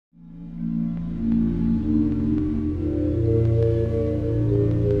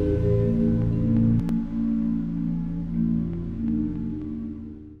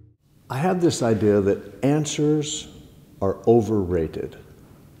have this idea that answers are overrated.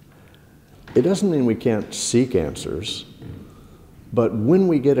 It doesn't mean we can't seek answers, but when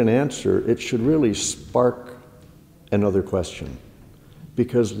we get an answer, it should really spark another question,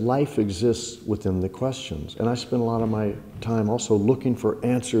 because life exists within the questions. And I spend a lot of my time also looking for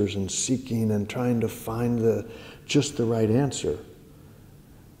answers and seeking and trying to find just the right answer,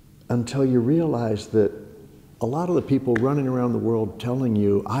 until you realize that a lot of the people running around the world telling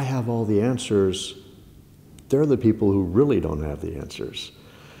you, I have all the answers, they're the people who really don't have the answers.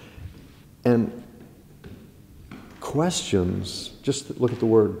 And questions, just look at the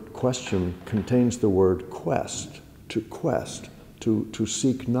word question, contains the word quest, to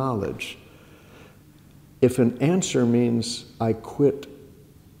seek knowledge. If an answer means I quit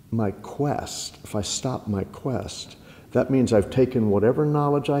my quest, if I stop my quest, that means I've taken whatever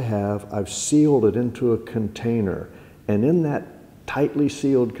knowledge I have, I've sealed it into a container, and in that tightly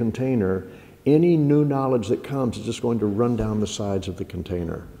sealed container, any new knowledge that comes is just going to run down the sides of the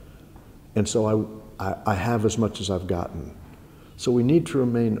container. And so I have as much as I've gotten. So we need to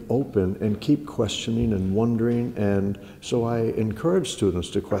remain open and keep questioning and wondering, and so I encourage students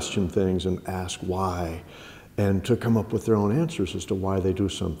to question things and ask why, and to come up with their own answers as to why they do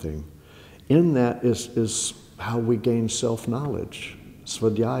something. In that is how we gain self-knowledge.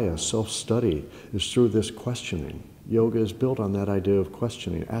 Svadhyaya, self-study, is through this questioning. Yoga is built on that idea of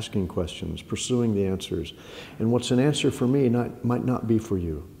questioning, asking questions, pursuing the answers. And what's an answer for me might not be for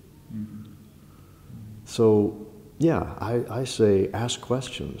you. Mm-hmm. So, yeah, I say ask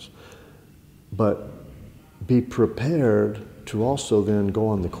questions, but be prepared to also then go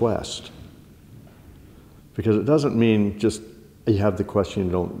on the quest. Because it doesn't mean just you have the question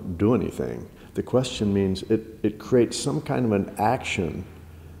and don't do anything. The question means it creates some kind of an action,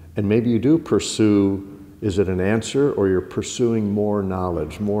 and maybe you do pursue, is it an answer, or you're pursuing more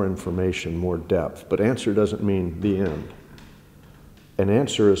knowledge, more information, more depth. But answer doesn't mean the end. An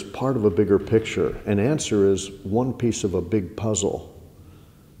answer is part of a bigger picture. An answer is one piece of a big puzzle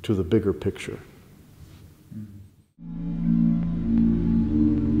to the bigger picture.